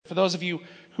For those of you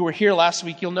who were here last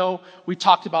week, you'll know we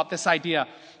talked about this idea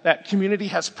that community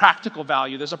has practical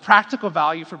value. There's a practical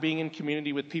value for being in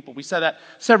community with people. We said that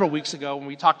several weeks ago when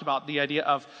we talked about the idea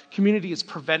of community is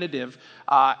preventative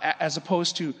as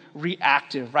opposed to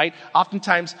reactive, right?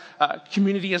 Oftentimes,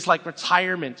 community is like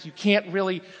retirement. You can't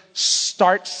really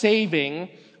start saving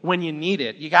when you need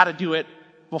it. You got to do it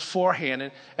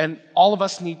beforehand. And all of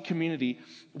us need community.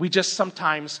 We just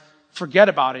sometimes forget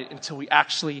about it until we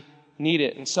actually need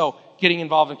it. And so getting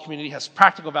involved in community has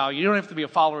practical value. You don't have to be a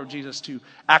follower of Jesus to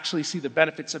actually see the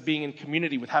benefits of being in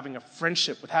community, with having a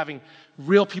friendship, with having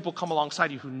real people come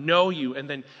alongside you who know you and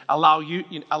then allow you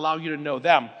to know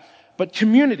them. But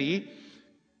community,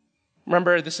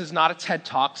 remember, this is not a TED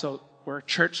Talk, so we're a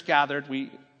church gathered.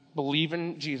 We believe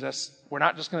in Jesus. We're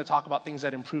not just going to talk about things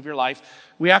that improve your life.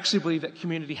 We actually believe that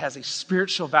community has a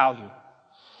spiritual value.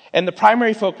 And the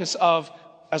primary focus of,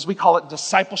 as we call it,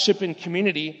 discipleship in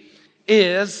community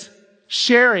is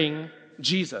sharing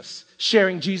Jesus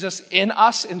in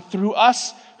us and through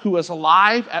us, who is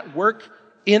alive at work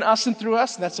in us and through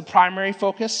us. And that's the primary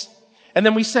focus. And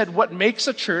then we said what makes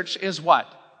a church is what?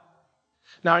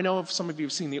 Now, I know if some of you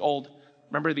have seen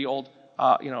remember the old,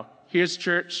 here's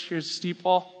church, here's the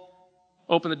steeple,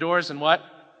 open the doors and what?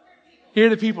 Here are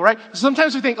the people, right?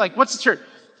 Sometimes we think, like, what's the church?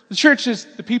 The church is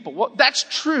the people. Well, that's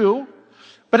true.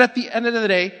 But at the end of the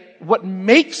day, what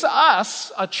makes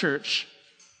us a church,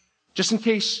 just in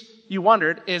case you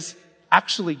wondered, is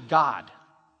actually God.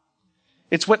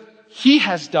 It's what He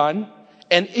has done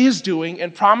and is doing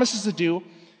and promises to do.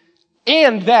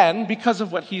 And then, because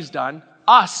of what He's done,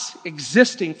 us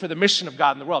existing for the mission of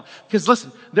God in the world. Because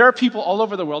listen, there are people all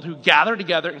over the world who gather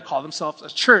together and call themselves a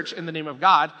church in the name of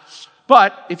God.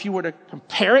 But if you were to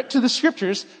compare it to the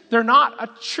scriptures, they're not a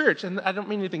church. And I don't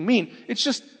mean anything mean. It's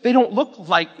just they don't look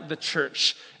like the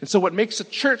church. And so what makes a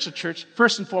church,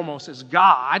 first and foremost, is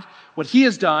God, what He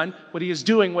has done, what He is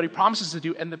doing, what He promises to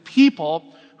do, and the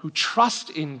people who trust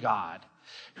in God,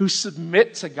 who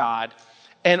submit to God,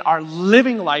 and are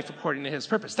living life according to His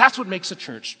purpose. That's what makes a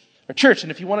church.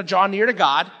 And if you want to draw near to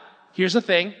God, here's the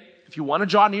thing. If you want to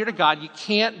draw near to God, you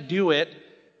can't do it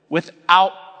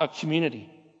without a community.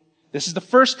 This is the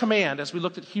first command as we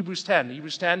looked at Hebrews 10.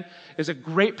 Hebrews 10 is a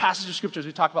great passage of scripture, as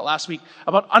we talked about last week,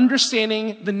 about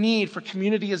understanding the need for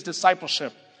community as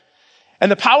discipleship. And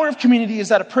the power of community is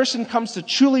that a person comes to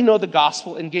truly know the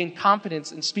gospel and gain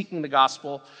confidence in speaking the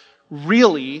gospel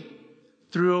really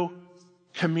through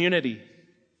community.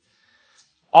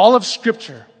 All of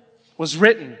scripture was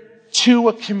written to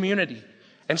a community.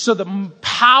 And so the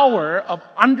power of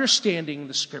understanding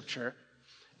the scripture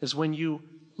is when you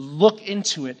look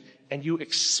into it and you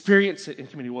experience it in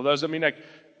community. Well, does that mean, like,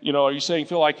 are you saying,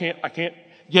 Phil, I can't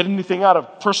get anything out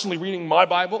of personally reading my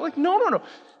Bible? Like, no.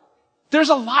 There's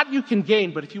a lot you can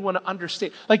gain, but if you want to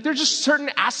understand, like, there's just certain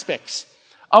aspects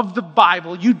of the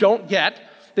Bible you don't get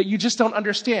that you just don't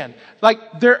understand. Like,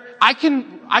 I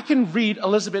can read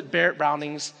Elizabeth Barrett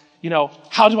Browning's,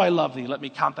 how do I love thee? Let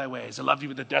me count thy ways. I love thee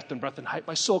with the depth and breadth and height.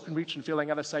 My soul can reach and feeling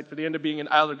out of sight for the end of being an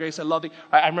isle of grace. I love thee.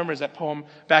 I remember that poem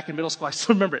back in middle school. I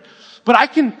still remember it. But I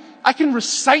can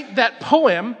recite that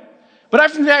poem, but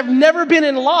I've never been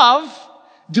in love.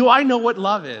 Do I know what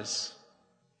love is?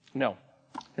 No.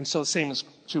 And so the same is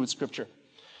true with scripture.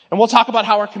 And we'll talk about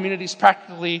how our communities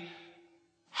practically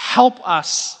help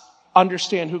us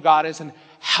understand who God is and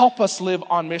help us live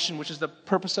on mission, which is the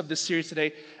purpose of this series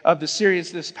today, of the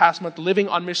series this past month, Living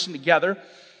on Mission Together.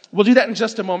 We'll do that in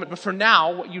just a moment. But for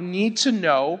now, what you need to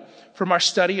know from our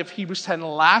study of Hebrews 10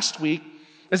 last week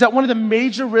is that one of the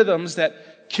major rhythms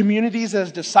that communities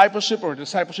as discipleship or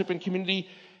discipleship in community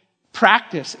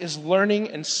practice is learning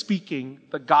and speaking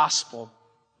the gospel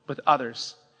with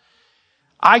others.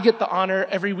 I get the honor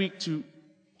every week to,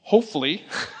 hopefully,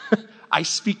 I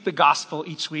speak the gospel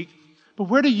each week. But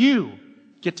where do you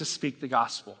get to speak the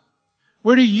gospel?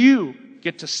 Where do you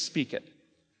get to speak it?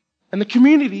 And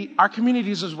our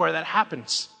communities is where that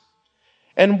happens.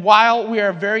 And while we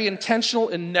are very intentional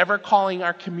in never calling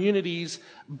our communities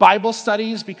Bible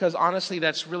studies, because honestly,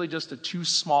 that's really just too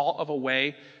small of a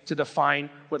way to define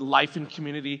what life in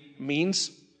community means,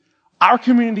 our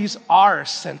communities are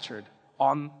centered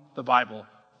on the Bible,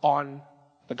 on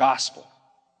the gospel.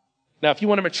 Now, if you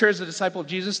want to mature as a disciple of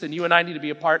Jesus, then you and I need to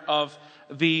be a part of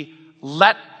the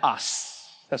let us.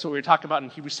 That's what we were talking about in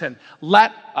Hebrews 10.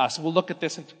 Let us. We'll look at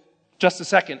this in just a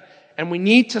second. And we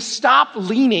need to stop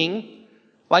leaning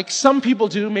like some people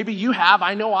do. Maybe you have.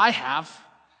 I know I have.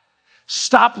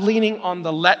 Stop leaning on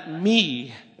the let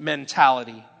me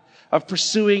mentality of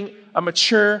pursuing a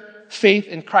mature faith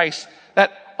in Christ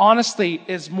that honestly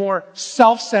is more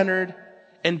self-centered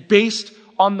and based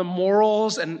on the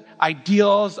morals and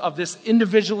ideals of this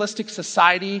individualistic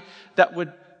society that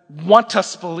would want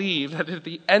us to believe that at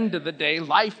the end of the day,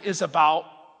 life is about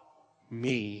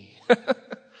me.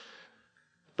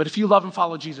 But if you love and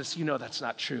follow Jesus, you know that's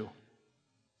not true.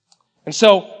 And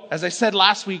so, as I said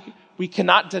last week, we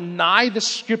cannot deny the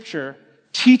Scripture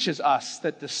teaches us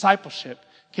that discipleship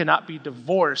cannot be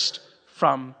divorced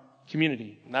from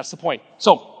community. And that's the point.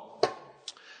 So,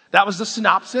 that was the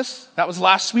synopsis. That was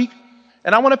last week.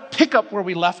 And I want to pick up where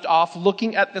we left off,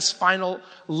 looking at this final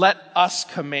let us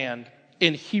command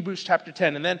in Hebrews chapter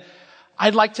 10. And then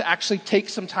I'd like to actually take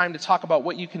some time to talk about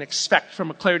what you can expect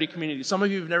from a Clarity community. Some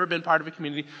of you have never been part of a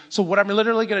community. So what I'm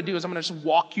literally going to do is I'm going to just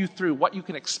walk you through what you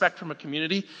can expect from a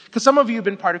community. Because some of you have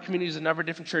been part of communities in a number of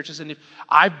different churches. And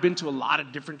I've been to a lot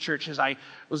of different churches. I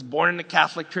was born in a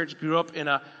Catholic church, grew up in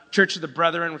a Church of the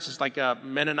Brethren, which is like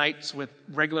Mennonites with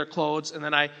regular clothes. And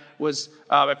then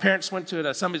my parents went to an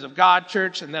Assemblies of God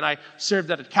church. And then I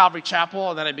served at a Calvary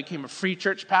Chapel. And then I became a free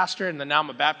church pastor. And then now I'm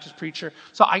a Baptist preacher.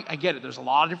 So I get it. There's a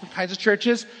lot of different kinds of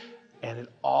churches. And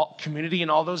community in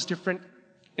all those different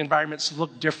environments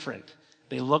look different.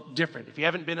 They look different. If you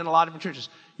haven't been in a lot of different churches,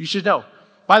 you should know.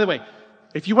 By the way,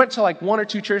 if you went to like one or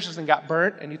two churches and got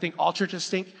burnt and you think all churches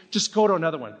stink, just go to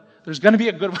another one. There's going to be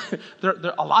a good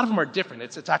one. A lot of them are different.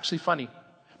 It's actually funny.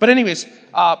 But anyways,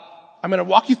 I'm going to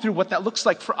walk you through what that looks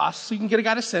like for us so you can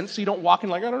get a sense so you don't walk in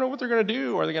like, I don't know what they're going to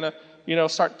do. Or they're going to,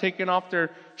 start taking off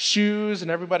their shoes and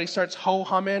everybody starts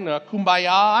ho-humming, kumbaya.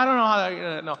 I don't know how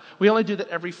that, no. We only do that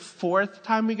every fourth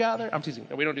time we gather. I'm teasing.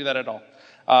 No, we don't do that at all.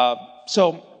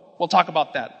 So we'll talk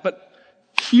about that. But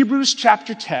Hebrews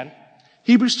chapter 10,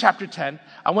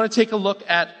 I want to take a look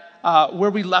at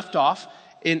where we left off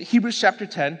in Hebrews chapter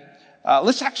 10.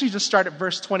 Let's actually just start at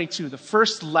verse 22, the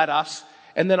first let us,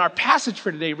 and then our passage for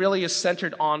today really is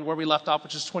centered on where we left off,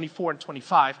 which is 24 and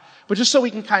 25. But just so we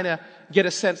can kind of get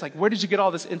a sense, like, where did you get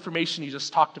all this information you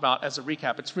just talked about as a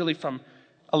recap? It's really from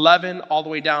 11 all the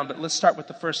way down, but let's start with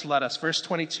the first let us, verse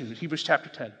 22, Hebrews chapter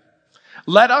 10.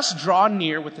 Let us draw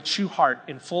near with a true heart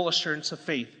in full assurance of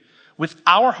faith, with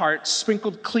our hearts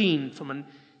sprinkled clean from an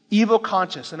evil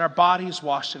conscience and our bodies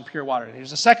washed in pure water. And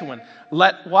here's the second one.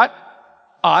 Let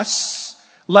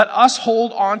us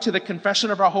hold on to the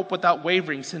confession of our hope without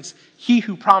wavering, since he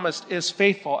who promised is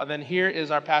faithful. And then here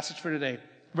is our passage for today,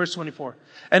 verse 24.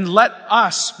 And let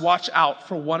us watch out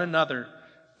for one another,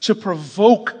 to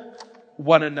provoke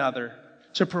one another,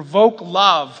 to provoke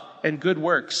love and good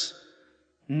works,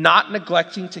 not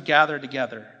neglecting to gather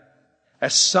together,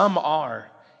 as some are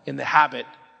in the habit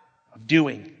of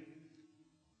doing,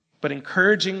 but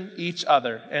encouraging each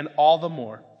other, and all the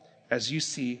more as you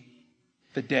see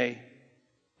the day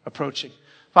approaching.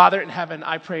 Father in heaven,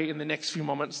 I pray in the next few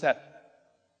moments that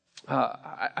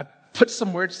I put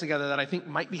some words together that I think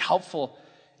might be helpful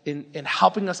in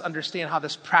helping us understand how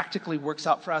this practically works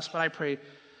out for us. But I pray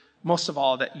most of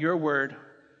all that your word,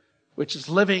 which is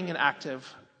living and active,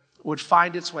 would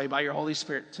find its way by your Holy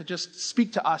Spirit to just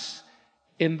speak to us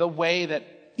in the way that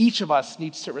each of us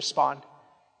needs to respond.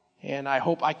 And I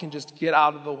hope I can just get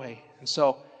out of the way. And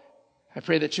so I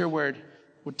pray that your word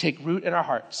would take root in our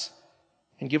hearts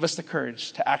and give us the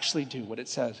courage to actually do what it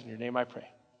says. In your name I pray.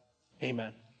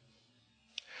 Amen.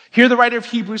 Here the writer of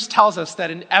Hebrews tells us that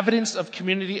an evidence of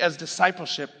community as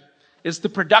discipleship is the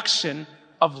production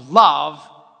of love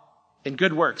and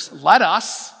good works. Let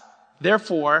us,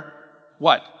 therefore,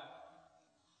 what?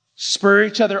 Spur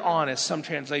each other on, as some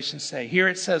translations say. Here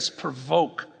it says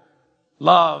provoke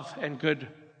love and good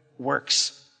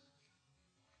works.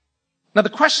 Now the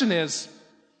question is,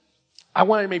 I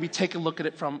want to maybe take a look at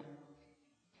it from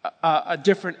a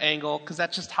different angle, because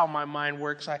that's just how my mind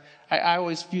works. I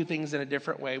always view things in a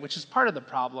different way, which is part of the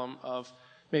problem of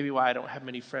maybe why I don't have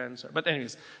many friends. But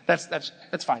anyways,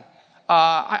 that's fine.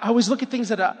 I always look at things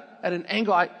at an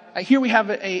angle. Here we have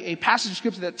a passage of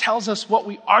scripture that tells us what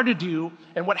we are to do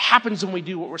and what happens when we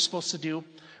do what we're supposed to do.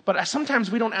 But sometimes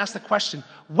we don't ask the question,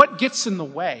 what gets in the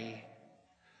way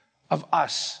of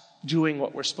us doing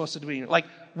what we're supposed to do? Like,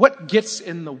 what gets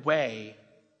in the way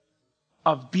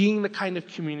of being the kind of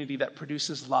community that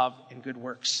produces love and good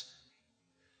works?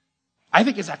 I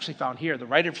think it's actually found here. The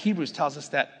writer of Hebrews tells us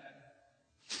that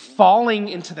falling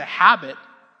into the habit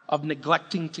of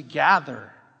neglecting to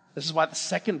gather. This is what the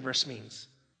second verse means.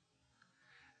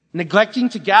 Neglecting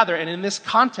to gather, and in this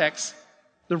context,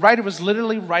 the writer was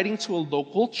literally writing to a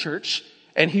local church,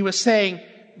 and he was saying,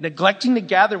 neglecting to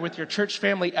gather with your church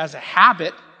family as a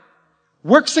habit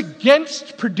works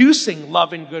against producing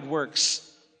love and good works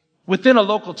within a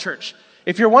local church.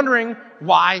 If you're wondering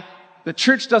why the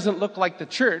church doesn't look like the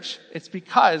church, it's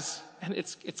because And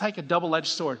it's like a double-edged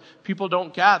sword. People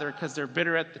don't gather because they're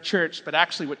bitter at the church, but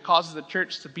actually what causes the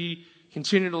church to be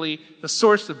continually the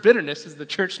source of bitterness is the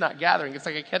church not gathering. It's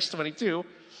like a catch-22.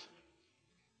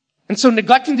 And so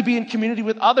neglecting to be in community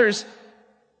with others,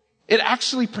 it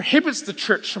actually prohibits the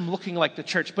church from looking like the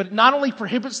church. But it not only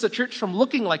prohibits the church from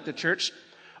looking like the church,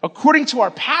 according to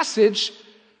our passage,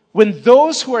 when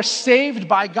those who are saved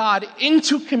by God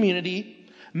into community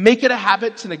make it a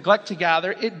habit to neglect to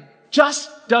gather, it just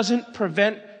doesn't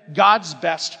prevent God's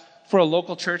best for a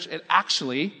local church. It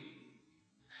actually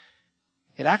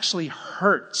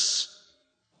hurts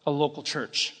a local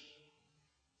church.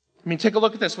 I mean, take a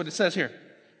look at this, what it says here.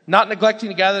 Not neglecting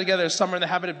to gather together as some are in the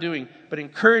habit of doing, but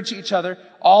encourage each other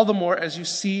all the more as you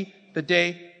see the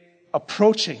day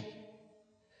approaching.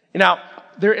 Now,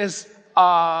 there is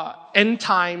end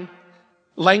time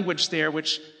language there,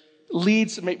 which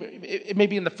leads,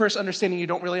 maybe in the first understanding you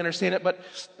don't really understand it, but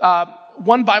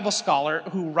one Bible scholar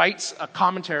who writes a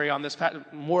commentary on this,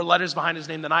 more letters behind his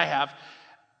name than I have,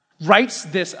 writes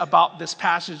this about this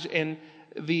passage in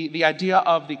the idea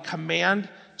of the command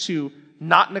to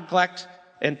not neglect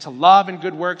and to love and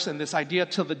good works, and this idea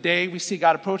till the day we see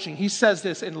God approaching. He says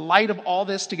this, in light of all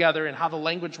this together and how the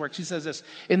language works, he says this,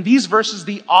 in these verses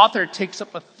the author takes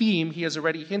up a theme he has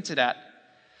already hinted at.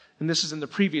 And this is in the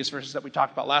previous verses that we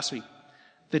talked about last week.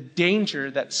 The danger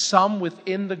that some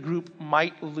within the group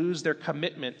might lose their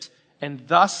commitment and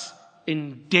thus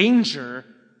endanger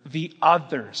the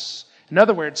others. In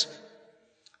other words,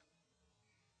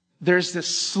 there's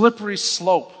this slippery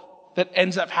slope that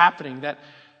ends up happening, that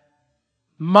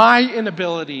my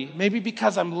inability, maybe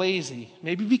because I'm lazy,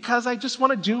 maybe because I just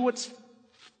want to do what's,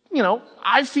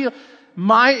 I feel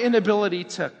my inability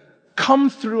to come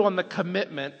through on the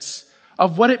commitments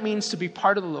of what it means to be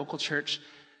part of the local church.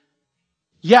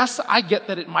 Yes, I get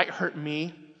that it might hurt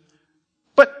me,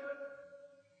 but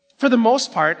for the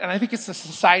most part, and I think it's the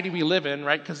society we live in,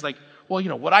 right? Because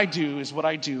what I do is what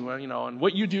I do, and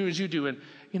what you do is you do, and,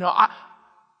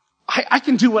 I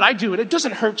can do what I do, and it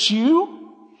doesn't hurt you.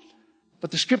 But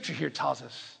the scripture here tells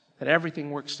us that everything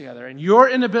works together. And your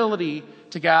inability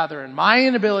to gather and my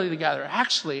inability to gather,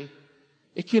 actually,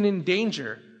 it can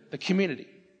endanger the community.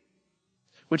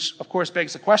 Which, of course,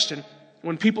 begs the question,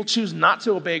 when people choose not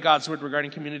to obey God's word regarding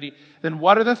community, then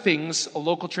what are the things a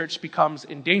local church becomes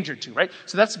endangered to, right?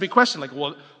 So that's the big question.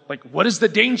 What is the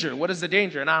danger? What is the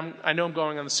danger? And I know I'm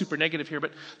going on the super negative here,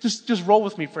 but just roll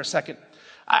with me for a second.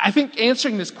 I think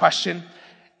answering this question,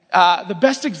 the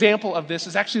best example of this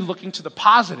is actually looking to the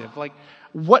positive. Like,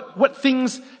 what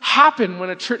things happen when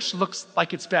a church looks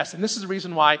like its best? And this is the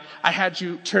reason why I had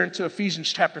you turn to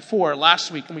Ephesians chapter 4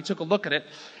 last week, and we took a look at it.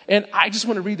 And I just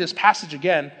want to read this passage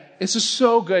again. This is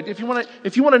so good. If you want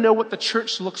to know what the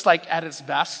church looks like at its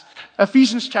best,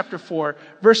 Ephesians chapter 4,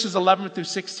 verses 11 through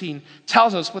 16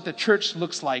 tells us what the church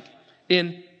looks like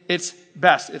in its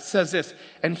best. It says this,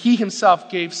 and he himself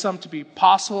gave some to be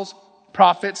apostles,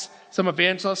 prophets, some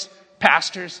evangelists,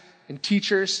 pastors, and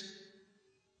teachers.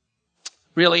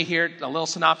 Really here, a little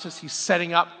synopsis, he's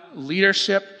setting up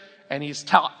leadership, and he's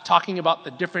talking about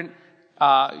the different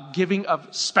giving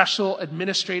of special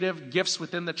administrative gifts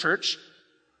within the church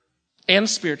and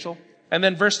spiritual. And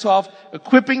then verse 12,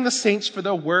 equipping the saints for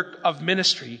the work of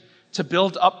ministry to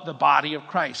build up the body of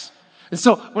Christ. And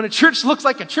so when a church looks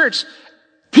like a church,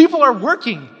 people are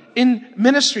working in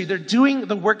ministry. They're doing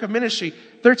the work of ministry.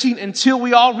 13, until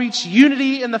we all reach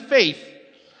unity in the faith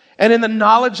and in the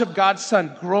knowledge of God's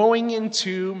Son, growing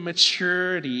into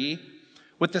maturity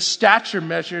with the stature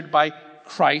measured by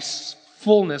Christ's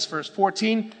fullness. Verse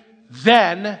 14,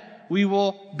 then we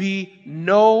will be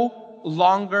no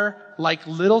longer like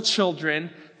little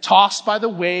children, tossed by the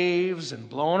waves and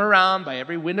blown around by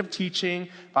every wind of teaching,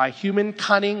 by human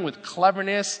cunning with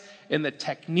cleverness in the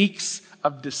techniques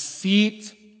of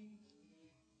deceit,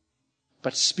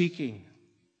 but speaking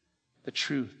the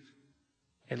truth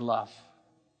in love.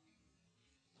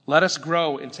 Let us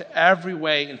grow into every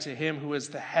way into him who is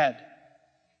the head,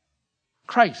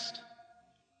 Christ.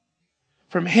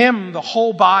 From him, the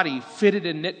whole body, fitted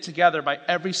and knit together by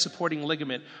every supporting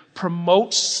ligament,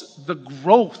 promotes the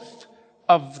growth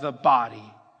of the body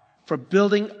for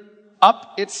building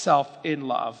up itself in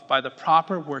love by the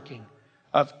proper working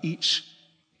of each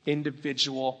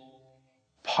individual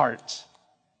part.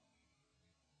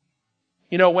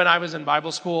 When I was in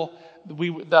Bible school,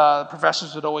 the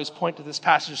professors would always point to this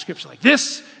passage of scripture like,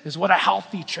 this is what a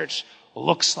healthy church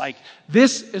looks like.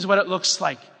 This is what it looks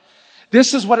like.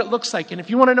 This is what it looks like. And if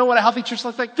you want to know what a healthy church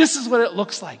looks like, this is what it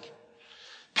looks like.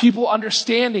 People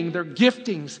understanding their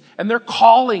giftings and their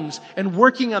callings and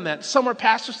working on that. Some are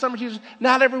pastors, some are teachers.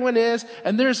 Not everyone is.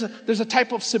 And there's a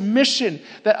type of submission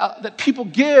that people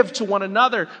give to one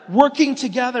another, working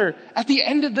together at the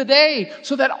end of the day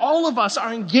so that all of us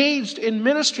are engaged in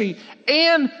ministry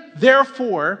and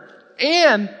therefore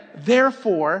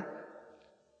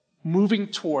moving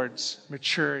towards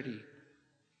maturity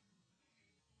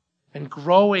and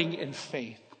growing in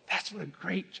faith. That's what a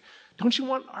great... Don't you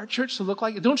want our church to look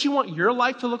like it? Don't you want your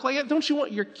life to look like it? Don't you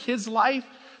want your kids' life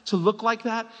to look like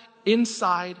that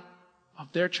inside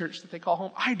of their church that they call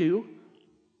home? I do.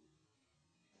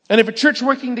 And if a church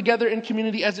working together in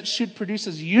community as it should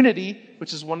produces unity,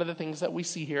 which is one of the things that we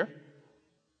see here,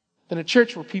 then a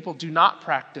church where people do not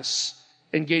practice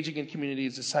engaging in community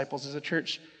as disciples is a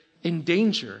church in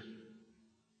danger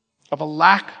of a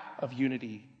lack of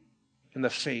unity in the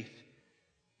faith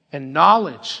and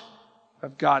knowledge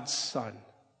of God's Son.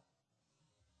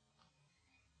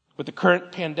 With the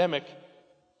current pandemic,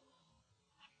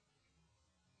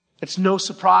 it's no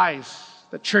surprise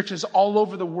that churches all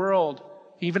over the world,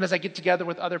 even as I get together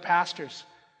with other pastors,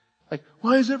 like,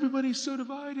 why is everybody so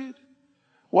divided?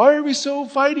 Why are we so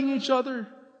fighting each other?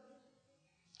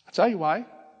 I'll tell you why.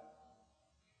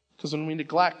 Because when we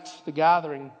neglect the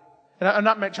gathering, and I'm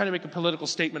not trying to make a political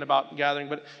statement about gathering,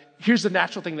 but here's the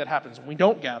natural thing that happens. When we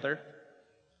don't gather,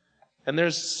 and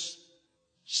there's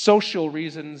social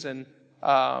reasons and,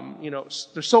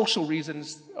 there's social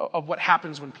reasons of what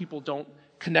happens when people don't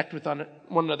connect with one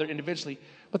another individually.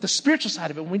 But the spiritual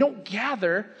side of it, when we don't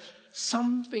gather,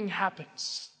 something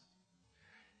happens.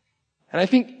 And I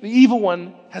think the evil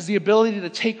one has the ability to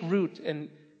take root and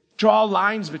draw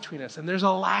lines between us. And there's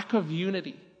a lack of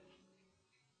unity.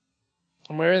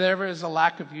 And wherever there's a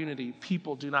lack of unity,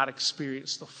 people do not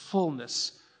experience the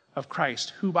fullness of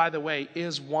Christ, who, by the way,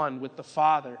 is one with the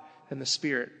Father and the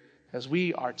Spirit, as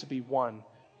we are to be one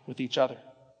with each other.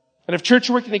 And if church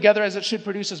working together as it should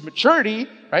produces maturity,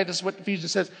 right? This is what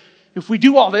Ephesians says. If we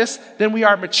do all this, then we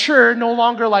are mature, no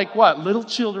longer like what? Little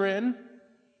children.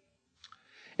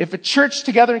 If a church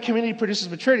together in community produces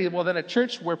maturity, well, then a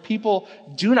church where people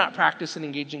do not practice and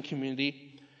engage in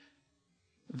community,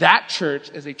 that church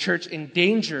is a church in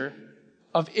danger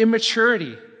of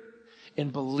immaturity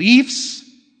in beliefs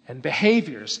and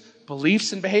behaviors.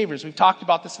 Beliefs and behaviors. We've talked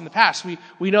about this in the past.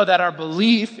 We know that our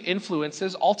belief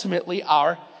influences ultimately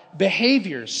our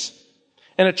behaviors.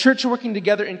 And a church working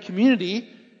together in community,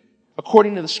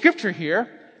 according to the scripture here,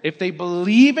 if they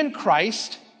believe in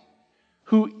Christ,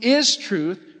 who is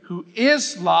truth, who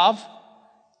is love,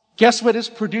 guess what is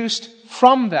produced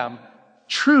from them?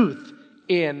 Truth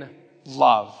in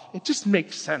love. It just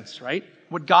makes sense, right?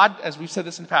 What God, as we've said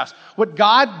this in the past, what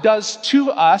God does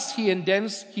to us, He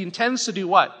intends to do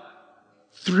what?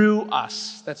 Through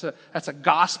us. That's a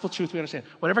gospel truth we understand.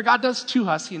 Whatever God does to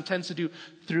us, He intends to do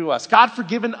through us. God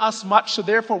forgiven us much, so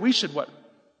therefore we should what?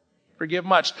 Forgive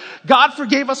much. God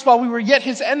forgave us while we were yet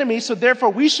His enemies, so therefore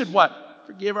we should what?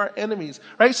 Forgive our enemies.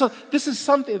 Right? So this is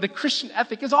something, the Christian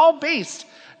ethic is all based,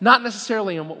 not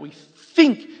necessarily on what we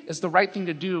think is the right thing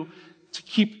to do to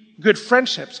keep good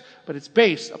friendships, but it's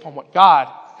based upon what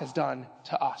God has done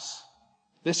to us.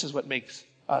 This is what makes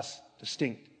us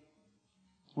distinct.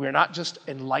 We are not just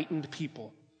enlightened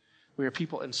people. We are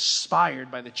people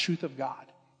inspired by the truth of God.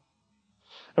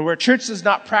 And where a church does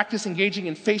not practice engaging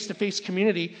in face-to-face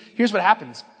community, here's what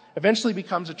happens. Eventually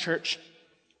becomes a church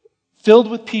filled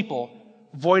with people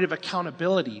void of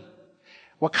accountability.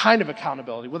 What kind of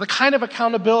accountability? Well, the kind of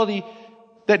accountability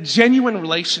that genuine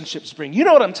relationships bring. You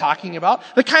know what I'm talking about.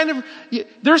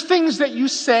 There's things that you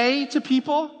say to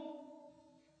people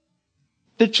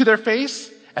to their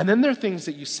face, and then there are things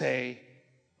that you say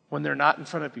when they're not in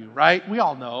front of you, right? We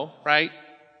all know, right?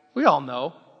 We all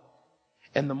know.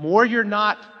 And the more you're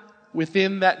not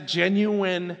within that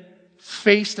genuine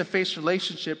face-to-face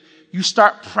relationship, you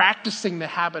start practicing the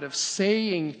habit of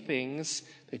saying things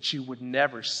that you would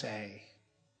never say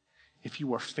if you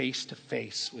were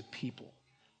face-to-face with people.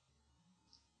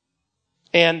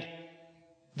 And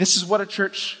this is what a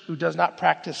church who does not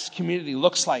practice community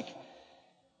looks like.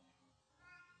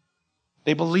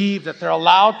 They believe that they're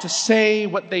allowed to say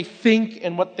what they think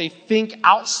and what they think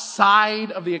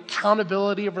outside of the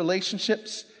accountability of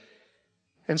relationships.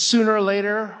 And sooner or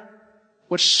later,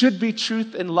 what should be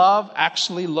truth and love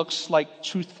actually looks like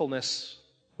truthfulness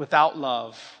without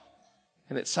love.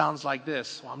 And it sounds like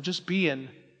this. Well, I'm just being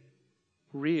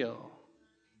real.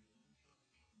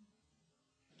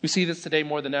 We see this today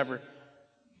more than ever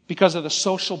because of the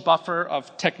social buffer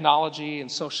of technology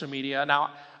and social media. Now,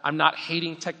 I'm not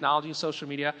hating technology and social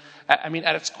media. I mean,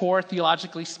 at its core,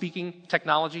 theologically speaking,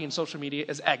 technology and social media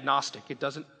is agnostic. It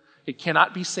It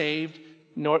cannot be saved,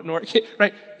 nor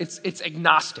right? It's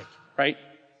agnostic, right?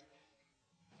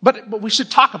 But we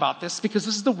should talk about this because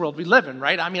this is the world we live in,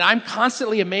 right? I mean, I'm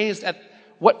constantly amazed at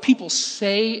what people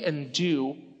say and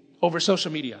do over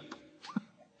social media.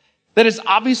 That is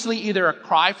obviously either a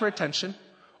cry for attention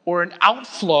or an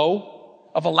outflow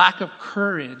of a lack of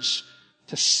courage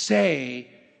to say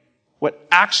what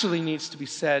actually needs to be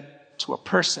said to a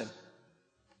person.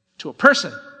 To a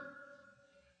person.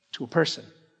 To a person.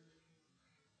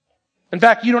 In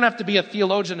fact, you don't have to be a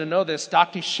theologian to know this.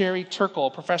 Dr. Sherry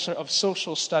Turkle, professor of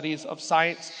social studies of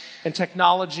science and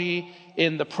technology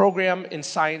in the program in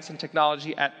science and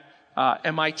technology at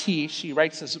MIT, she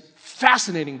writes this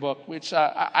fascinating book, which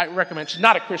I recommend. She's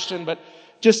not a Christian, but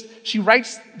she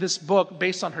writes this book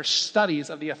based on her studies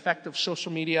of the effect of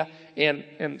social media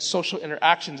and social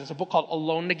interactions. It's a book called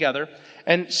Alone Together.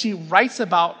 And she writes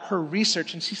about her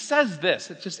research, and she says this.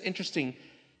 It's just interesting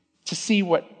to see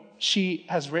what she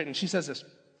has written. She says this: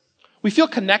 we feel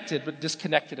connected but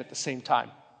disconnected at the same time.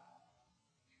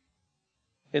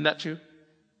 Isn't that true?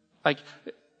 Like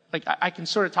I can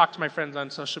sort of talk to my friends on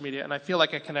social media and I feel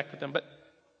like I connect with them, but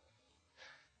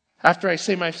after I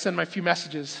send my few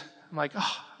messages, I'm like,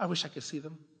 oh, I wish I could see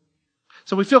them.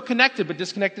 So we feel connected but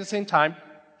disconnected at the same time.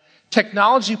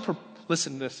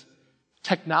 Listen to this.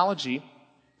 Technology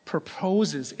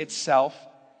proposes itself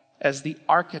as the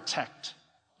architect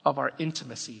of our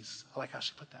intimacies. I like how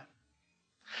she put that.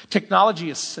 Technology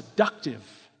is seductive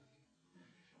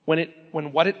when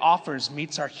what it offers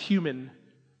meets our human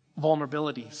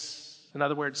vulnerabilities. In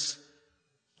other words,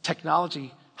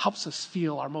 technology helps us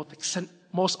feel our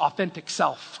most authentic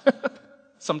self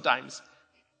sometimes.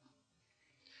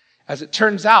 As it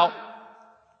turns out,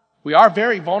 we are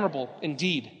very vulnerable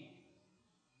indeed.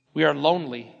 We are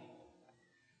lonely,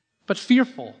 but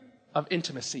fearful of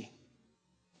intimacy.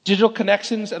 Digital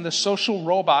connections and the social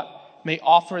robot may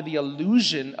offer the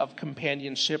illusion of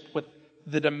companionship without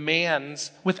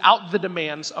the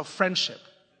demands of friendship.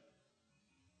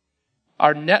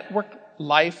 Our network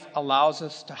life allows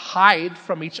us to hide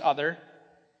from each other,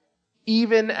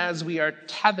 even as we are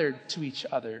tethered to each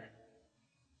other.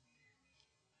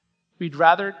 We'd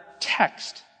rather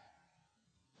text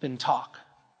than talk.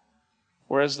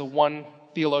 Or as the one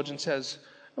theologian says,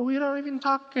 we don't even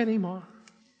talk anymore.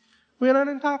 We don't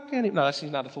even talk anymore. No, he's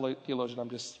not a theologian.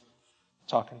 I'm just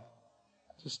talking.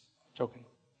 Just joking.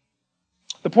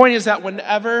 The point is that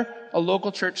whenever a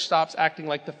local church stops acting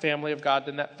like the family of God,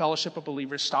 then that fellowship of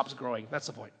believers stops growing. That's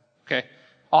the point. Okay?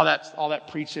 All that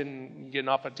preaching, getting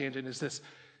off on a tangent is this.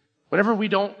 Whenever we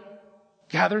don't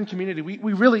gather in community,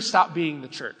 we really stop being the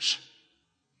church.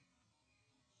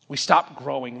 We stop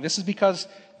growing. This is because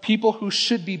people who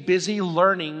should be busy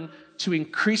learning to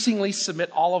increasingly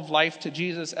submit all of life to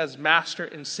Jesus as Master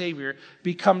and Savior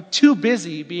become too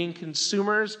busy being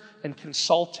consumers and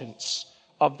consultants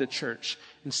of the church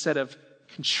instead of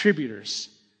contributors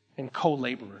and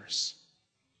co-laborers.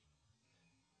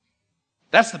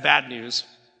 That's the bad news.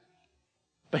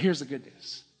 But here's the good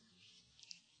news.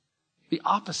 The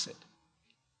opposite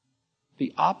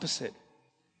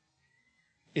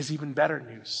is even better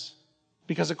news.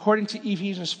 Because according to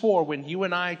Ephesians 4, when you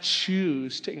and I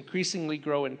choose to increasingly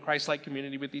grow in Christ-like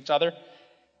community with each other,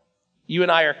 you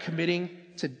and I are committing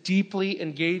to deeply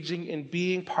engaging in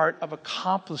being part of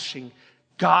accomplishing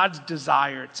God's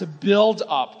desire to build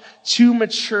up, to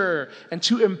mature, and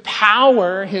to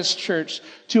empower His church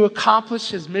to accomplish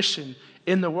His mission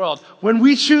in the world. When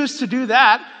we choose to do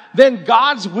that, then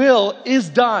God's will is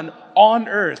done on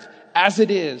earth as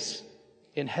it is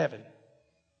in heaven.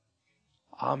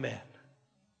 Amen.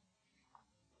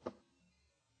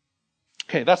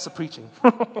 Okay, that's the preaching.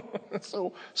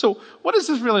 So what does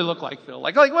this really look like, Phil?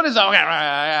 Like what is, okay,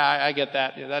 I get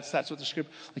that. Yeah, that's what the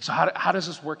script, so how does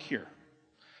this work here?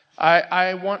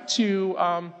 I want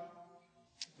to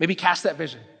maybe cast that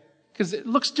vision, because it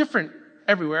looks different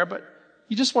everywhere, but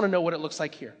you just want to know what it looks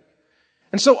like here.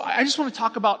 And so I just want to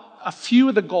talk about a few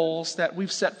of the goals that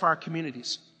we've set for our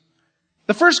communities.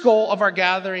 The first goal of our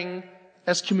gathering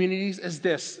as communities is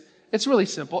this. It's really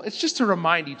simple. It's just to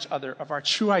remind each other of our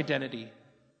true identity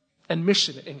and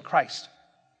mission in Christ.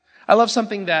 I love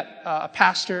something that a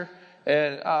pastor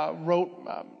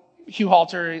wrote, Hugh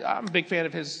Halter. I'm a big fan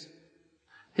of his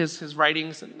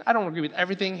writings, and I don't agree with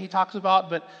everything he talks about,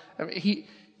 but he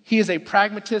is a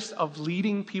pragmatist of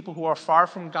leading people who are far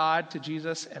from God to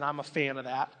Jesus, and I'm a fan of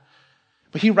that.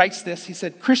 But he writes this. He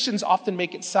said, Christians often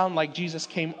make it sound like Jesus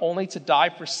came only to die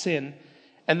for sin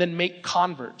and then make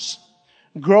converts.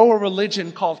 Grow a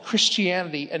religion called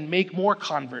Christianity and make more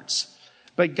converts.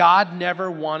 But God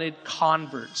never wanted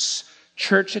converts,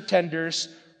 church attenders,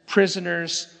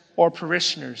 prisoners, or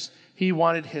parishioners. He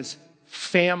wanted his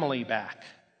family back.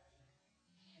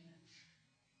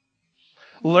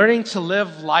 Learning to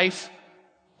live life,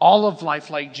 all of life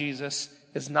like Jesus,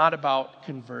 is not about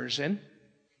conversion.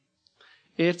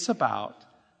 It's about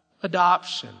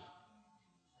adoption.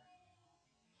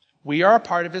 We are a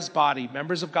part of his body,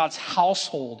 members of God's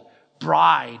household,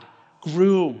 bride,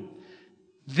 groom.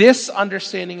 This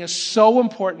understanding is so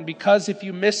important because if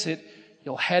you miss it,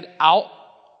 you'll head out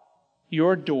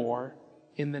your door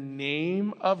in the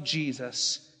name of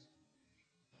Jesus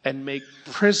and make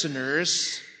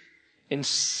prisoners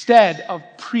instead of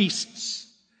priests,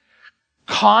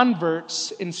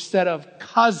 converts instead of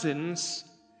cousins,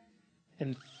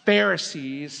 and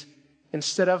Pharisees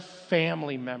instead of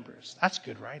family members. That's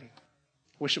good writing.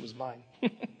 Wish it was mine.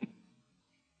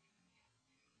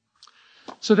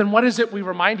 So then what is it we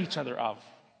remind each other of?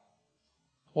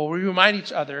 Well, we remind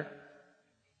each other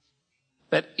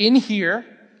that in here,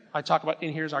 I talk about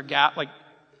in here is our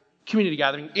community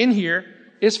gathering. In here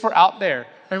is for out there.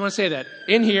 Everyone say that.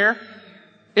 In here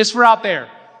is for out there.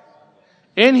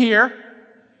 In here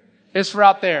is for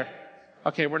out there.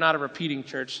 Okay, we're not a repeating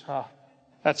church. Oh,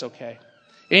 that's okay.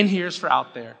 In here is for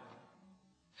out there.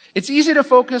 It's easy to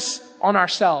focus on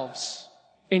ourselves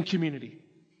in community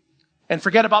and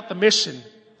forget about the mission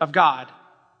of God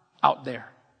out there.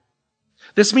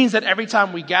 This means that every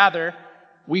time we gather,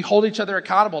 we hold each other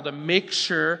accountable to make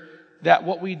sure that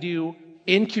what we do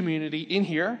in community, in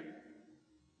here,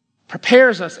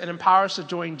 prepares us and empowers us to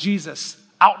join Jesus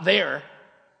out there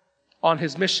on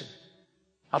his mission.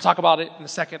 I'll talk about it in a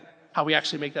second, how we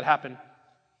actually make that happen.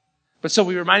 But so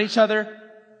we remind each other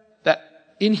that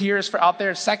in here is for out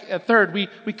there. Third, we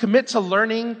commit to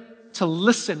learning to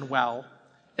listen well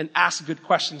and ask good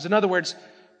questions. In other words,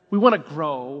 we want to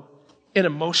grow in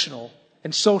emotional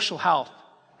and social health,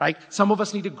 right? Some of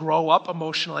us need to grow up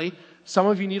emotionally. Some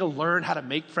of you need to learn how to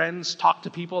make friends, talk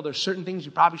to people. There's certain things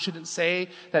you probably shouldn't say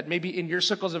that maybe in your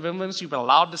circles of influence you've been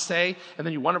allowed to say, and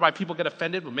then you wonder why people get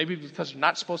offended. Well, maybe because you're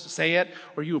not supposed to say it,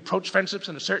 or you approach friendships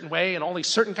in a certain way, and only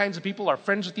certain kinds of people are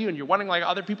friends with you, and you're wondering like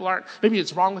other people aren't. Maybe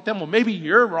it's wrong with them. Well, maybe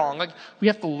you're wrong. Like, we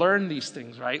have to learn these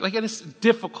things, right? Like, and it's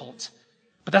difficult,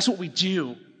 but that's what we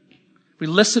do. We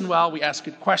listen well. We ask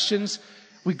good questions.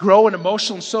 We grow in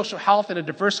emotional and social health in a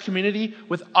diverse community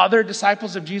with other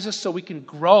disciples of Jesus so we can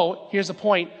grow. Here's the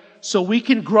point. So we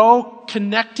can grow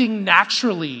connecting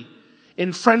naturally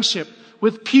in friendship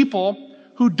with people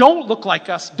who don't look like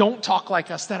us, don't talk like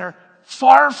us, that are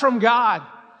far from God.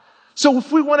 So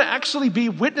if we want to actually be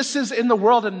witnesses in the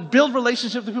world and build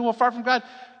relationships with people far from God,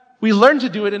 we learn to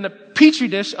do it in a petri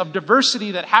dish of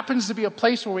diversity that happens to be a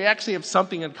place where we actually have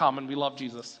something in common. We love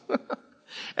Jesus.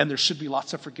 And there should be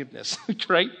lots of forgiveness,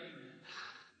 right?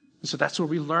 And so that's where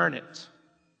we learn it.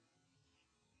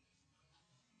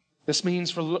 This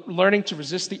means for learning to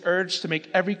resist the urge to make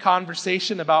every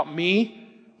conversation about me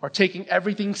or taking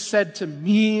everything said to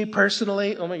me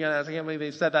personally. Oh my goodness, I can't believe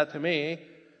they said that to me.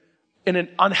 In an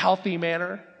unhealthy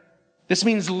manner. This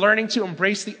means learning to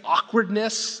embrace the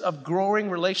awkwardness of growing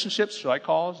relationships. Should I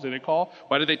call? Did they call?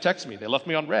 Why did they text me? They left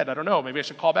me on red. I don't know. Maybe I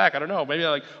should call back. I don't know. Maybe they're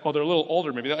like, oh, they're a little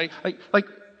older. Maybe they're like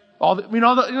all the,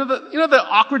 the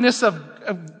awkwardness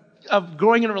of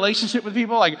growing in a relationship with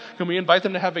people. Like, can we invite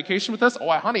them to have vacation with us? Oh,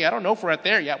 honey, I don't know if we're at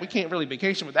there yet. We can't really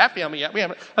vacation with that family yet. We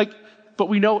haven't but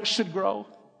we know it should grow.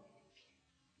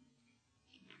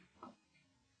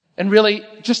 And really,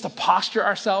 just to posture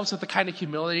ourselves with the kind of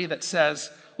humility that says,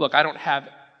 look, I don't have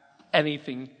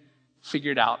anything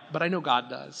figured out, but I know God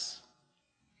does.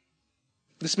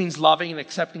 This means loving and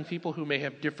accepting people who may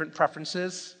have different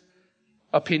preferences,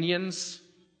 opinions,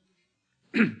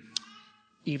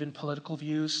 even political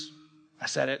views. I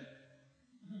said it.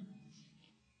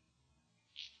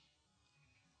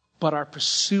 But are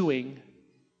pursuing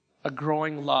a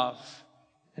growing love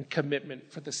and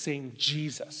commitment for the same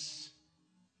Jesus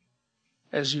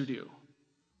as you do.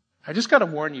 I just got to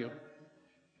warn you.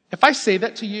 If I say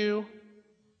that to you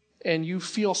and you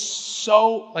feel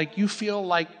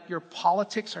like your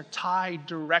politics are tied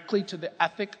directly to the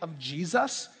ethic of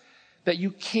Jesus, that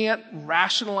you can't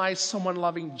rationalize someone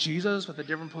loving Jesus with a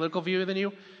different political view than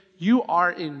you, you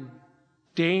are in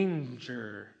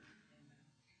danger.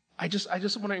 I just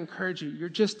want to encourage you. You're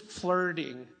just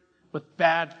flirting with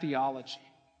bad theology.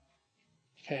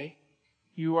 Okay?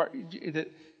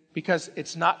 Because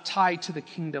it's not tied to the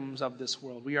kingdoms of this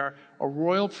world. We are a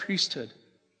royal priesthood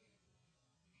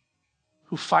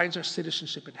who finds our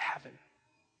citizenship in heaven.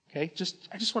 Okay?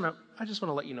 I just want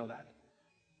to let you know that.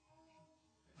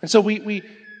 And so we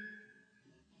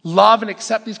love and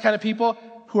accept these kind of people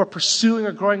who are pursuing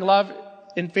a growing love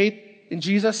in faith in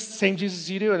Jesus, same Jesus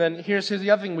you do. And then here's the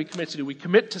other thing we commit to do. We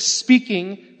commit to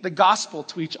speaking the gospel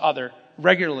to each other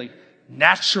regularly,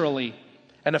 naturally,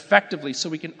 and effectively, so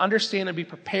we can understand and be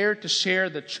prepared to share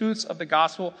the truths of the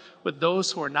gospel with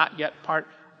those who are not yet part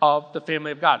of the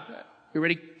family of God. You're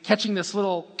already catching this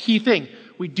little key thing.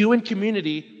 We do in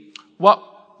community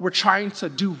what we're trying to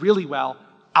do really well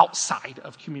outside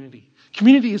of community.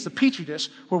 Community is the petri dish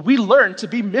where we learn to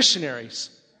be missionaries.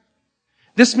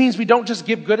 This means we don't just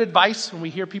give good advice when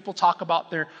we hear people talk about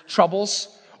their troubles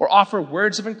or offer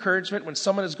words of encouragement when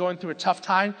someone is going through a tough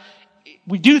time.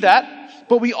 We do that,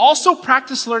 but we also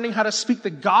practice learning how to speak the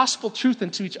gospel truth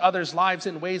into each other's lives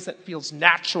in ways that feels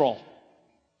natural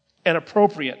and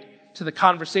appropriate to the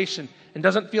conversation and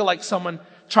doesn't feel like someone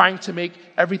trying to make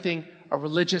everything a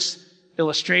religious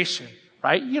illustration,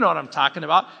 right? You know what I'm talking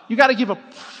about. You got to give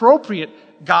appropriate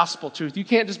gospel truth. You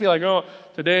can't just be like, oh,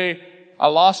 today I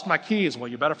lost my keys. Well,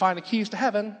 you better find the keys to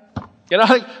heaven.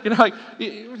 Okay,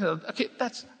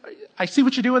 I see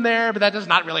what you're doing there, but that is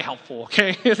not really helpful,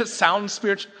 okay? It sounds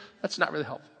spiritual. That's not really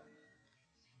helpful.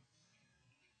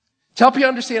 To help you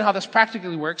understand how this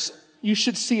practically works, you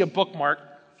should see a bookmark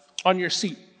on your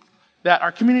seat that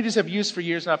our communities have used for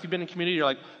years now. If you've been in community, you're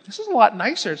like, this is a lot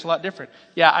nicer. It's a lot different.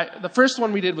 Yeah, the first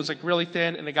one we did was like really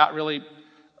thin, and it got really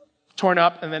torn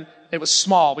up, and then it was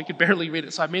small. We could barely read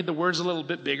it, so I made the words a little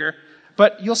bit bigger.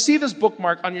 But you'll see this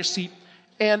bookmark on your seat,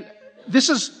 and this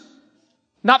is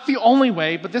not the only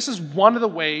way, but this is one of the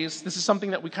ways. This is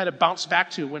something that we kind of bounce back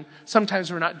to when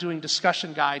sometimes we're not doing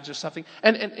discussion guides or something.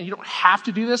 And you don't have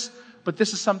to do this, but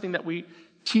this is something that we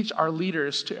teach our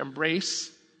leaders to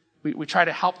embrace. We try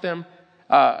to help them.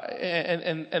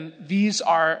 And these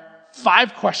are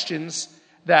 5 questions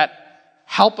that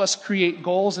help us create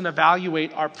goals and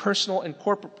evaluate our personal and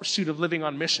corporate pursuit of living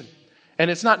on mission. And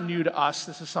it's not new to us.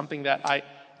 This is something that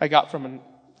I got from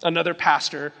another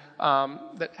pastor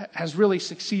that has really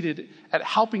succeeded at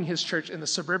helping his church in the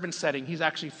suburban setting. He's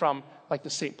actually from like the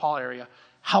St. Paul area,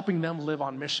 helping them live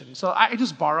on mission. So I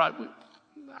just borrow.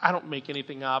 I don't make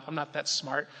anything up. I'm not that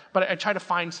smart. But I try to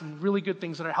find some really good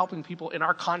things that are helping people in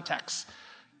our context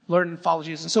learn and follow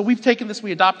Jesus. And so we've taken this,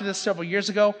 we adopted this several years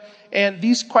ago. And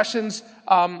these questions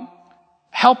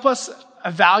help us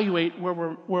evaluate where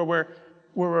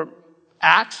we're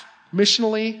at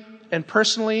missionally and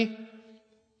personally.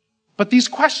 But these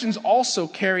questions also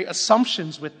carry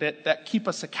assumptions with it that keep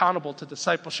us accountable to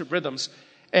discipleship rhythms.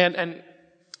 And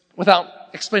without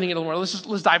explaining it a little more,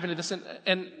 let's dive into this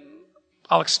and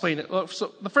I'll explain it.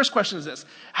 So the first question is this: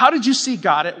 how did you see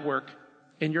God at work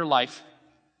in your life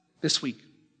this week?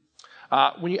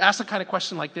 When you ask a kind of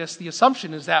question like this, the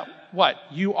assumption is that what?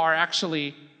 You are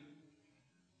actually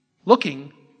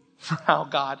looking for how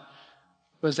God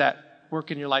was at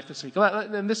work in your life this week.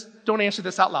 And don't answer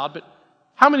this out loud, but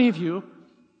how many of you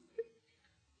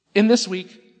in this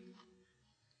week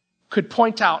could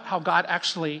point out how God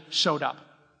actually showed up?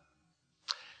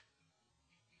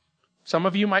 Some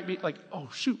of you might be like, oh,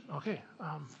 shoot, okay.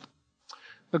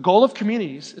 The goal of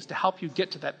communities is to help you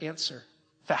get to that answer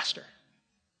faster.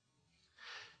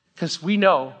 Because we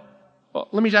know, well,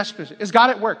 let me just ask you a question. Is God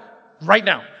at work right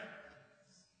now?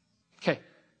 Okay.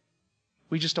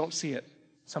 We just don't see it.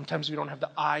 Sometimes we don't have the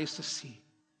eyes to see.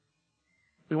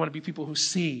 We want to be people who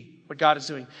see what God is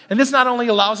doing. And this not only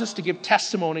allows us to give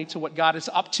testimony to what God is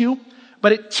up to,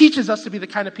 but it teaches us to be the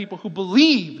kind of people who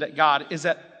believe that God is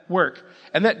at work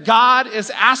and that God is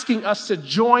asking us to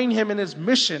join him in his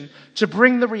mission to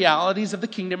bring the realities of the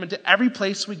kingdom into every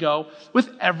place we go with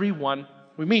everyone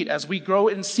we meet. As we grow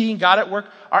in seeing God at work,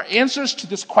 our answers to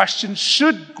this question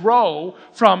should grow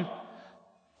from,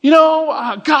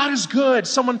 God is good.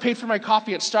 Someone paid for my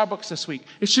coffee at Starbucks this week.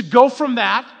 It should go from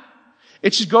that.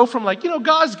 It should go from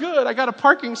God's good. I got a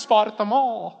parking spot at the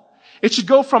mall. It should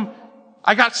go from,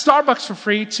 I got Starbucks for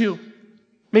free to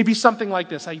maybe something like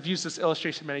this. I've used this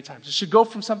illustration many times. It should go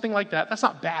from something like that. That's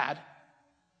not bad.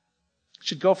 It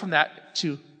should go from that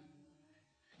to,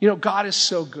 God is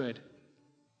so good.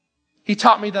 He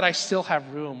taught me that I still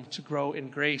have room to grow in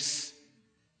grace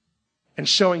and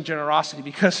showing generosity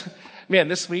because, man,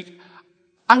 this week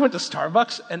I went to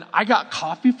Starbucks and I got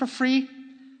coffee for free.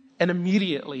 And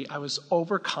immediately I was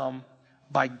overcome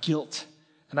by guilt.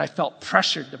 And I felt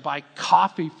pressured to buy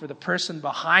coffee for the person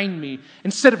behind me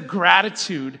instead of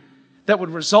gratitude that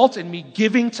would result in me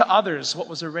giving to others what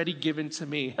was already given to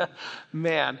me.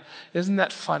 Man, isn't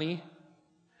that funny?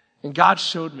 And God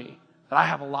showed me that I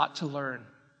have a lot to learn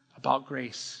about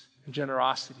grace and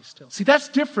generosity still. See, that's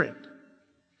different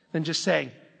than just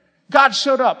saying, God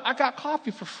showed up. I got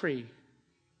coffee for free.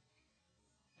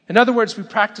 In other words, we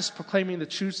practice proclaiming the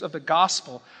truths of the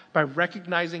gospel by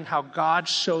recognizing how God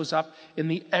shows up in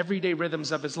the everyday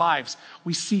rhythms of his lives.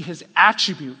 We see his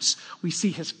attributes. We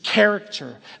see his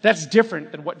character. That's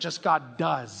different than what just God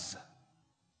does.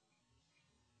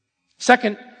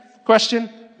 Second question,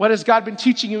 what has God been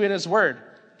teaching you in his word?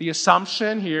 The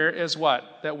assumption here is what?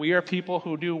 That we are people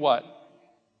who do what?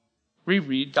 We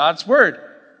read God's word.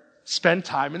 Spend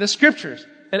time in the scriptures.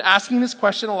 And asking this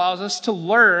question allows us to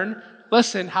learn,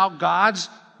 listen, how God's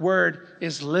word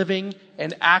is living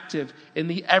and active in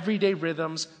the everyday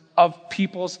rhythms of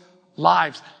people's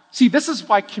lives. See, this is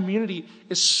why community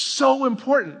is so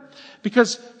important.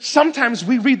 Because sometimes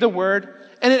we read the word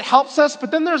and it helps us,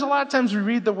 but then there's a lot of times we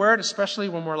read the word, especially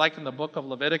when we're like in the book of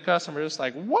Leviticus, and we're just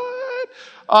like, what?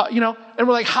 And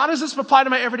we're like, how does this apply to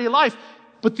my everyday life?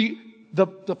 But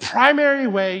the primary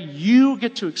way you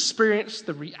get to experience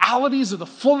the realities of the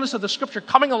fullness of the scripture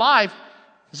coming alive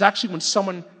is actually when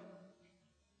someone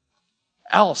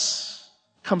else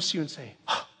comes to you and say,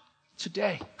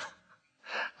 today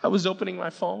I was opening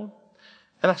my phone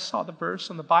and I saw the verse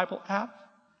on the Bible app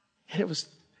and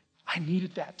I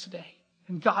needed that today.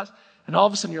 And all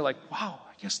of a sudden you're like, wow,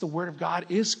 I guess the word of God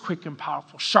is quick and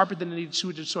powerful, sharper than any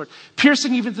two-edged sword,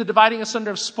 piercing even to the dividing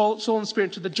asunder of soul and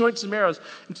spirit, to the joints and marrows.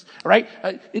 Right?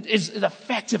 It is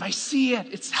effective. I see it.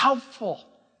 It's helpful.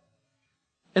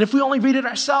 And if we only read it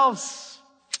ourselves,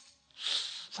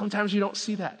 sometimes you don't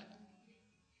see that.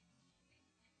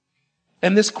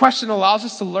 And this question allows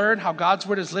us to learn how God's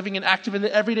word is living and active in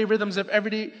the everyday rhythms of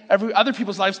every other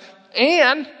people's lives.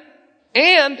 And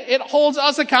it holds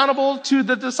us accountable to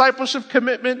the discipleship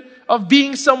commitment of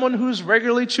being someone who's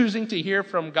regularly choosing to hear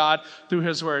from God through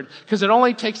his word. Because it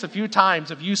only takes a few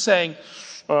times of you saying,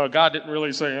 God didn't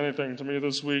really say anything to me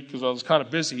this week because I was kind of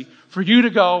busy, for you to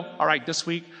go, all right, this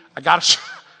week, I've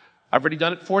already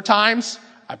done it 4 times.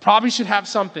 I probably should have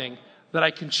something that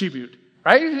I contribute.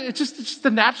 Right? It's just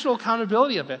the natural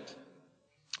accountability of it.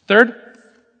 Third,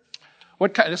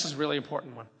 this is a really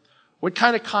important one. What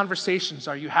kind of conversations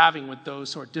are you having with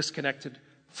those who are disconnected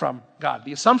from God?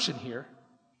 The assumption here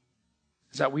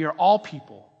is that we are all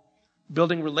people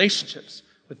building relationships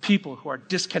with people who are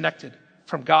disconnected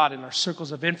from God in our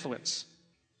circles of influence.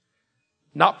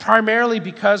 Not primarily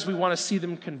because we want to see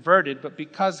them converted, but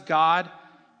because God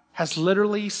has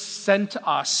literally sent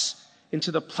us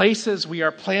into the places we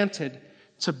are planted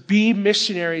to be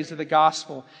missionaries of the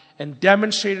gospel and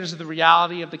demonstrators of the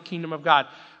reality of the kingdom of God.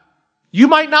 You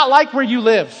might not like where you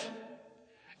live.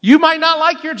 You might not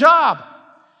like your job.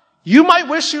 You might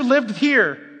wish you lived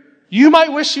here. You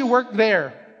might wish you worked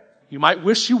there. You might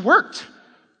wish you worked.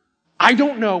 I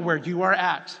don't know where you are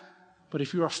at. But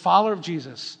if you're a follower of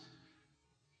Jesus,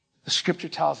 the scripture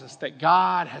tells us that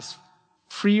God has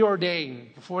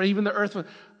preordained before even the earth,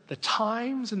 the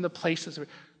times and the places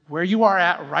where you are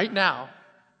at right now.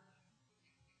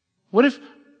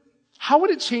 How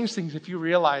would it change things if you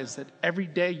realize that every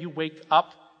day you wake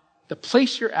up, the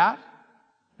place you're at,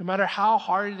 no matter how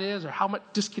hard it is or how much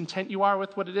discontent you are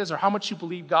with what it is or how much you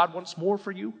believe God wants more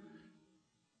for you,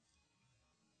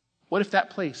 what if that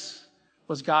place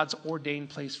was God's ordained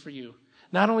place for you?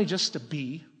 Not only just to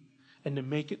be and to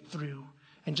make it through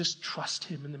and just trust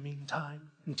him in the meantime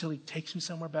until he takes you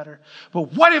somewhere better,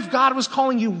 but what if God was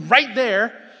calling you right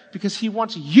there because he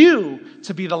wants you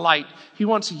to be the light. He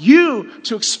wants you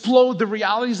to explode the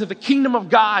realities of the kingdom of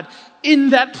God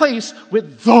in that place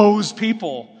with those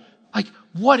people. Like,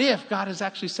 what if God has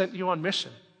actually sent you on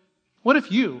mission? What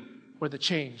if you were the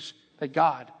change that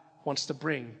God wants to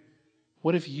bring?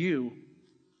 What if you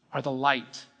are the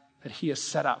light that he has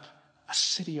set up, a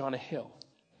city on a hill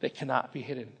that cannot be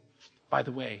hidden? By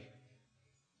the way,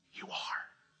 you are.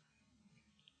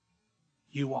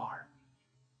 You are.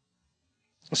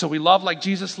 So we love like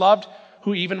Jesus loved,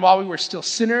 who even while we were still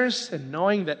sinners and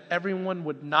knowing that everyone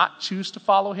would not choose to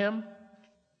follow him,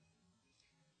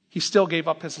 he still gave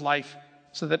up his life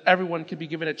so that everyone could be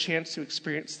given a chance to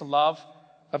experience the love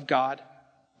of God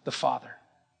the Father.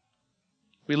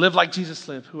 We live like Jesus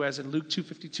lived, who, as in Luke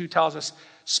 2:52 tells us,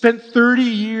 spent 30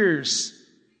 years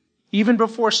even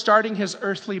before starting his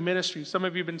earthly ministry. Some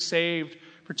of you have been saved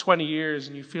for 20 years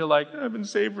and you feel like, I've been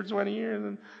saved for 20 years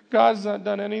and God's not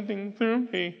done anything through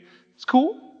me. It's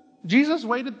cool. Jesus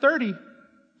waited 30.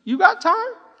 You got time?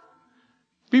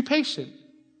 Be patient.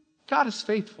 God is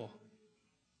faithful.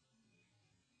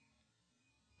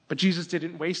 But Jesus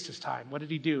didn't waste his time. What did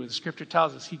he do? The scripture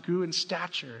tells us he grew in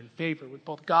stature and favor with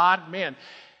both God and man.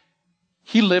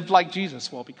 He lived like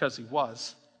Jesus. Well, because he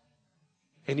was.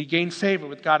 And he gained favor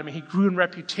with God. I mean, he grew in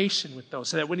reputation with those.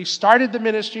 So that when he started the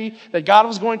ministry that God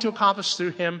was going to accomplish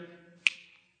through him,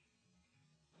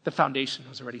 the foundation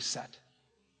was already set.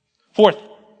 Fourth,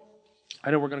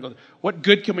 I know we're going to go there. What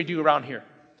good can we do around here?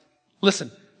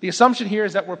 Listen, the assumption here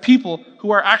is that we're people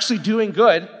who are actually doing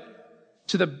good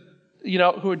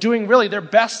who are doing really their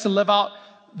best to live out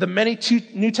the many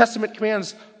New Testament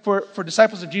commands for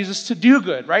disciples of Jesus to do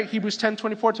good, right? Hebrews 10,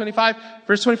 24, 25,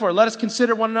 verse 24. Let us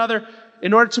consider one another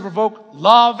in order to provoke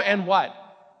love and what?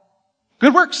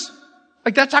 Good works.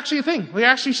 Like that's actually a thing. We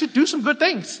actually should do some good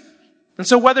things. And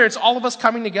so whether it's all of us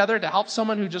coming together to help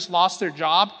someone who just lost their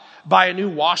job buy a new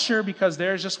washer because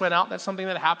theirs just went out. That's something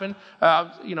that happened.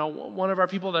 One of our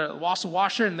people that lost a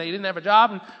washer and they didn't have a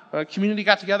job, and a community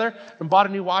got together and bought a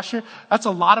new washer. That's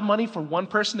a lot of money for one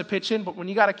person to pitch in, but when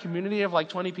you got a community of like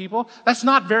 20 people, that's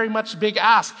not very much big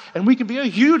ask. And we can be a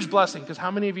huge blessing, because how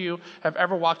many of you have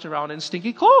ever walked around in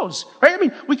stinky clothes, right? I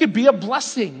mean, we could be a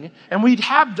blessing, and we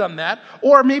have done that.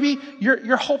 Or maybe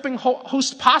you're hoping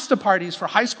host pasta parties for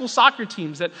high school soccer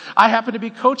teams that I happen to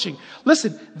be coaching.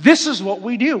 Listen, this is what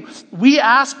we do. We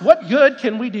ask, what good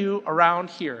can we do around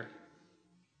here?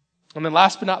 And then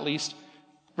last but not least,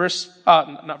 question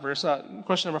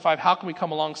number 5, how can we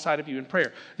come alongside of you in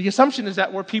prayer? The assumption is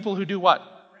that we're people who do what?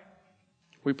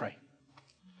 We pray.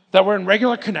 That we're in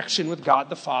regular connection with God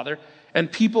the Father and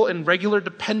people in regular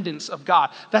dependence of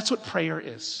God. That's what prayer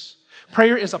is.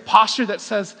 Prayer is a posture that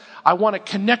says, I want to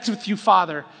connect with you,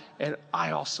 Father, and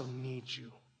I also need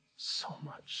you so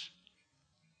much.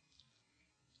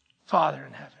 Father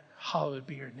in heaven, hallowed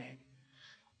be your name.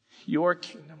 Your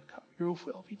kingdom come, your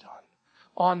will be done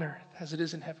on earth as it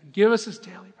is in heaven. Give us this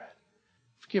daily bread.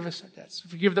 Forgive us our debts.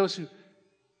 Forgive those who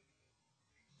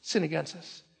sin against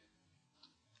us.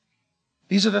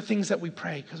 These are the things that we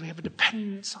pray because we have a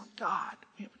dependence on God.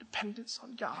 We have a dependence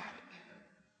on God.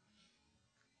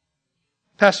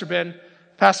 Pastor Ben,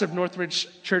 pastor of Northridge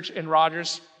Church in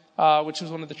Rogers, which was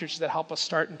one of the churches that helped us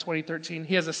start in 2013,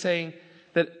 he has a saying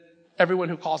that everyone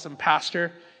who calls him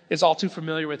pastor is all too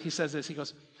familiar with. He says this, he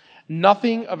goes,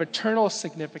 nothing of eternal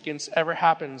significance ever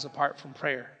happens apart from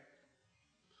prayer.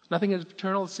 Nothing of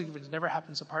eternal significance never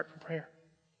happens apart from prayer.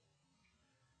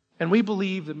 And we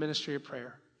believe the ministry of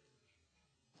prayer.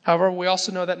 However, we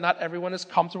also know that not everyone is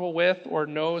comfortable with or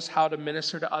knows how to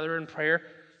minister to others in prayer.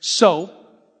 So,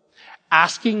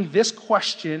 asking this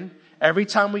question every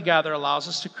time we gather allows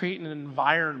us to create an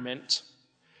environment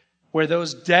where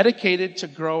those dedicated to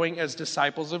growing as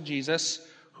disciples of Jesus,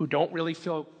 who don't really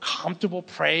feel comfortable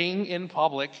praying in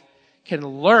public, can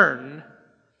learn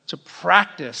to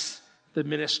practice the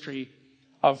ministry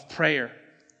of prayer.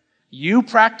 You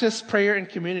practice prayer in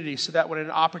community so that when an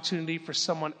opportunity for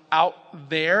someone out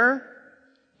there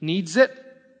needs it,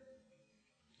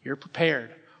 you're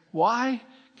prepared. Why?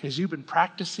 Because you've been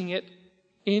practicing it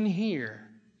in here.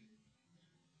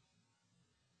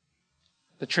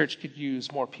 The church could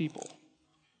use more people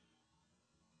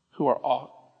who are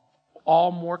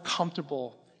all more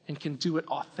comfortable and can do it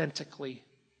authentically.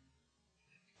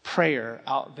 Prayer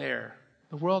out there.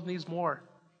 The world needs more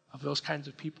of those kinds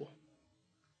of people.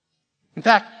 In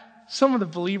fact, some of the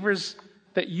believers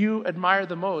that you admire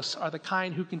the most are the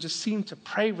kind who can just seem to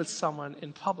pray with someone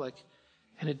in public,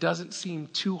 and it doesn't seem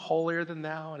too holier than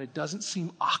thou, and it doesn't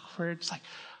seem awkward. It's like,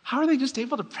 how are they just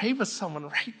able to pray with someone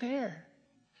right there?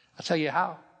 I'll tell you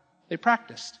how. They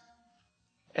practiced.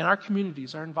 In our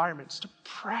communities, our environments, to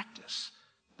practice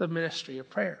the ministry of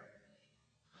prayer.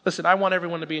 Listen, I want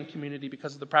everyone to be in community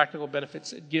because of the practical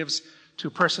benefits it gives to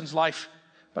a person's life.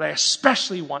 But I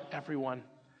especially want everyone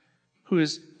who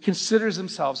considers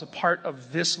themselves a part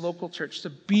of this local church to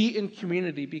be in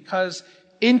community, because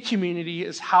in community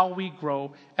is how we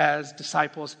grow as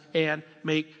disciples and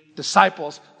make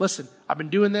disciples. Listen, I've been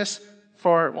doing this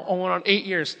for going on 8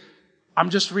 years. I'm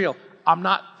just real. I'm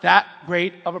not that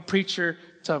great of a preacher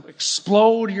to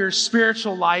explode your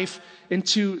spiritual life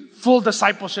into full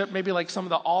discipleship, maybe like some of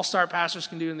the all-star pastors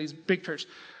can do in these big churches.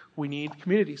 We need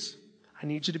communities. I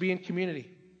need you to be in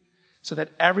community so that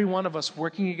every one of us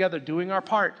working together, doing our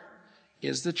part,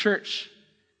 is the church.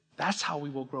 That's how we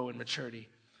will grow in maturity.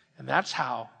 And that's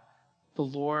how the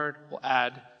Lord will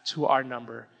add to our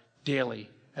number daily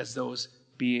as those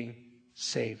being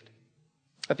saved.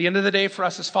 At the end of the day, for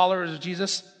us as followers of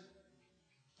Jesus,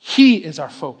 He is our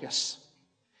focus.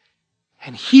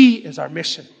 And He is our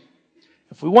mission.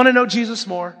 If we want to know Jesus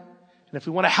more, and if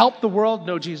we want to help the world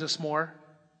know Jesus more,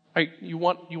 right, you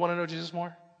want to know Jesus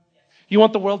more? You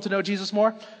want the world to know Jesus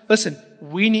more? Listen,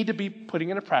 we need to be putting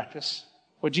into practice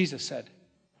what Jesus said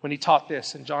when He taught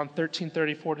this in John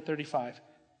 13:34-35.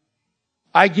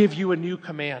 I give you a new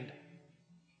command.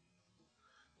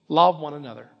 Love one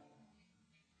another.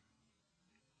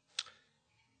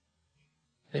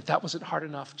 And if that wasn't hard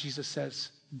enough, Jesus says,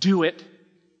 do it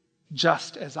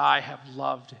just as I have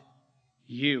loved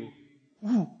you.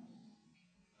 Ooh.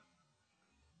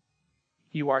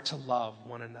 You are to love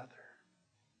one another.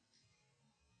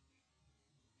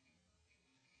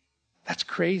 That's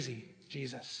crazy,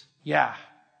 Jesus. Yeah,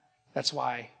 that's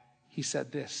why he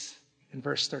said this in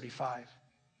verse 35.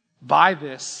 By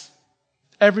this,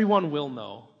 everyone will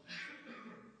know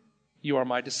you are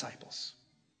my disciples,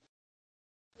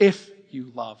 if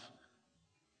you love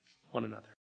one another.